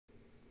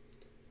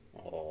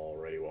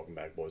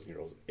Alright, boys and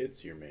girls,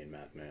 it's your main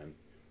math man,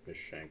 Mr.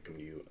 Shank, coming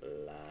to you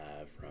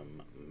live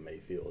from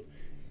Mayfield.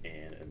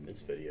 And in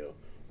this video,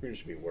 we're going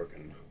to be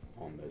working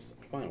on this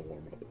final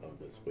warm-up of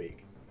this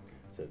week.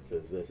 So it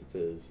says this, it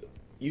says,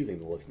 using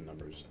the list of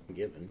numbers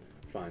given,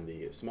 find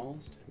the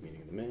smallest,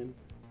 meaning the min,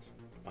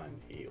 find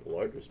the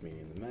largest,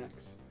 meaning the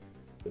max,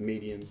 the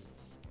median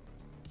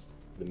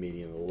of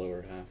the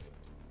lower half,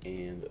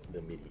 and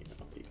the median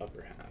of the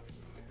upper half.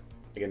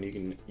 Again, you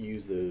can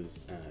use those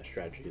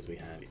strategies we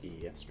had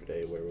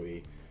yesterday where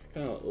we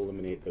kind of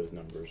eliminate those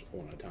numbers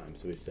one at a time.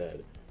 So we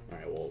said, all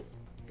right, well,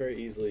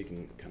 very easily you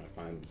can kind of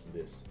find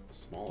this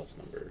smallest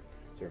number.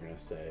 So we're going to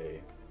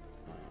say,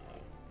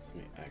 let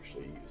me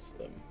actually use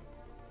the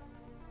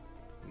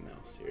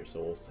mouse here.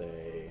 So we'll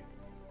say,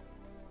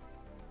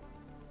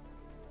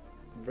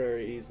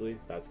 very easily,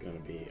 that's going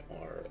to be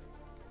our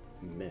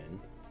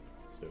min.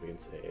 So we can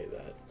say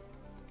that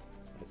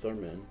that's our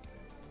min,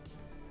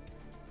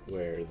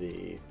 where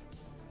the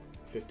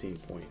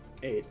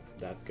 15.8,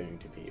 that's going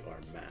to be our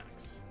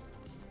max.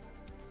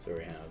 So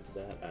we have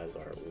that as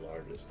our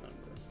largest number.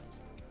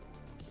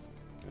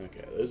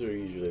 Okay, those are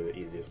usually the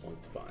easiest ones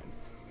to find.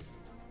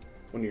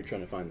 When you're trying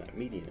to find that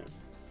median,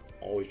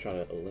 always try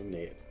to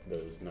eliminate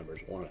those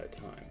numbers one at a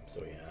time.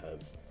 So we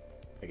have,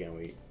 again,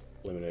 we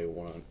eliminated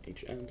one on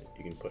each end.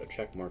 You can put a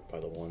check mark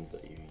by the ones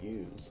that you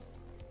use.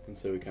 And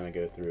so we kind of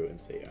go through and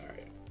say, all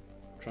right,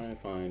 trying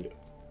to find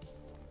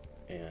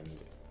and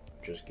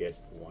just get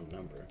one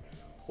number.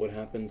 What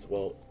happens?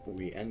 Well,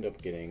 we end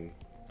up getting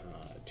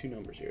two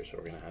numbers here, so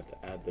we're going to have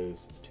to add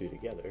those two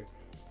together.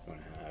 We're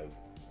going to have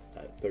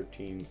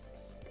 13.2.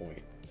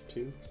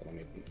 So let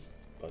me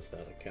bust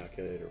out a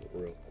calculator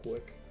real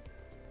quick.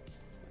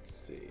 Let's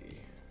see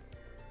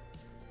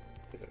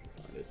if I can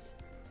find it.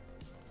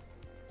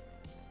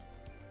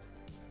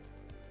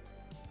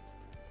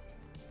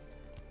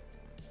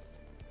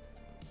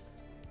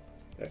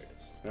 There it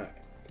is. All right.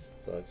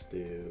 So let's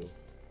do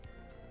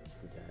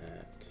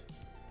that.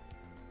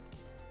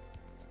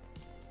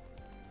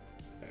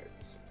 There it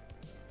is.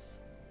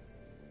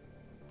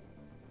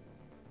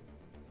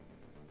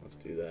 Let's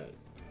do that.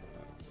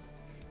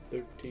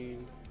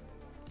 13.4.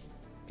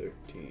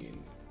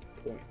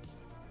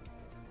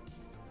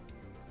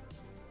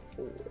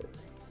 Now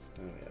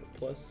we have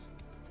plus,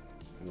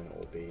 and then it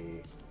will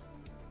be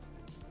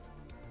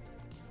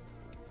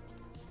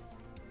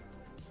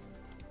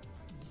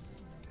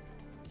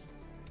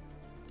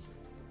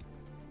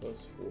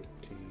plus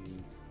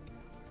 14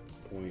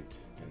 point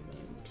and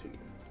then 2.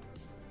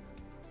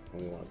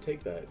 And we want to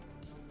take that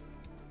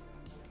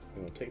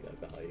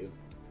value.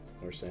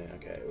 We're saying,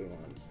 okay, we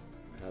want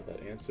to have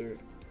that answer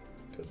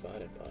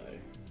divided by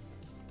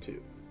 2.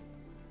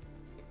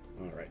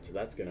 Alright, so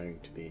that's going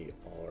to be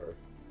our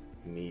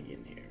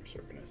median here. So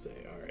we're going to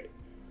say, alright,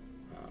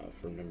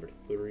 for number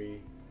 3,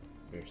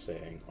 we're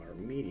saying our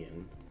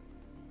median,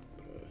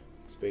 put a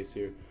space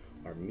here,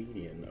 our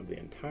median of the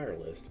entire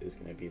list is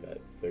going to be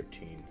that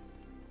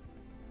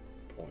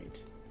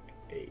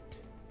 13.8.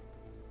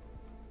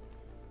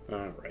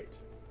 Alright.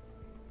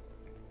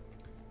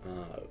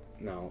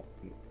 Now,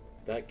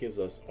 that gives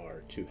us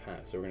our 2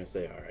 halves. So we're going to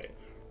say, alright,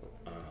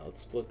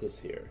 let's split this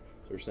here.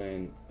 So we're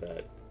saying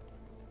that,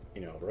 you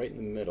know, right in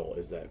the middle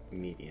is that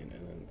median,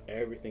 and then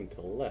everything to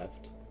the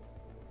left,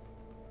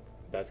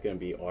 that's going to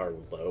be our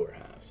lower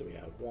half. So we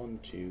have 1,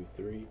 2,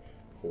 3,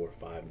 4,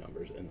 5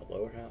 numbers in the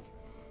lower half.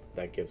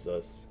 That gives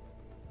us,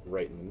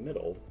 right in the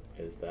middle,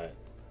 is that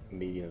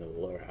median of the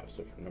lower half.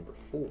 So for number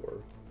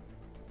 4,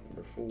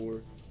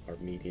 our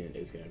median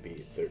is going to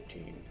be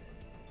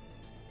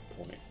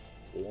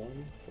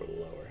 13.1 for the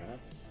lower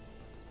half.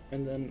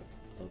 And then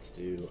let's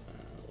do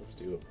a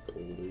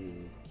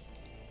blue,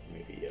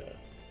 maybe a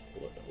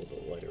little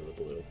bit lighter of a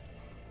blue.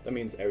 That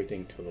means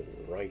everything to the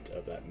right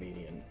of that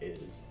median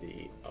is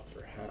the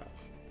upper half.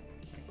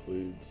 That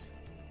includes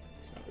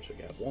these numbers. So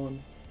we got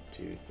 1,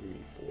 2,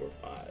 3, 4,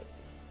 5.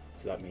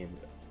 So that means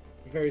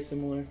very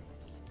similar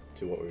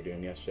to what we were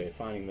doing yesterday,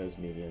 finding those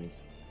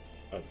medians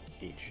of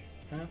each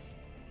half.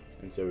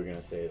 And so we're going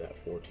to say that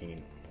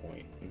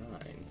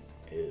 14.9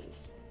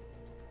 is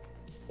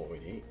what we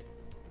need.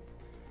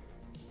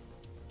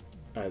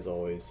 As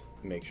always,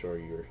 make sure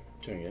you're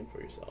tuning in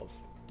for yourself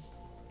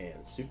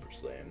and super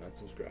slam that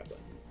subscribe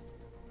button.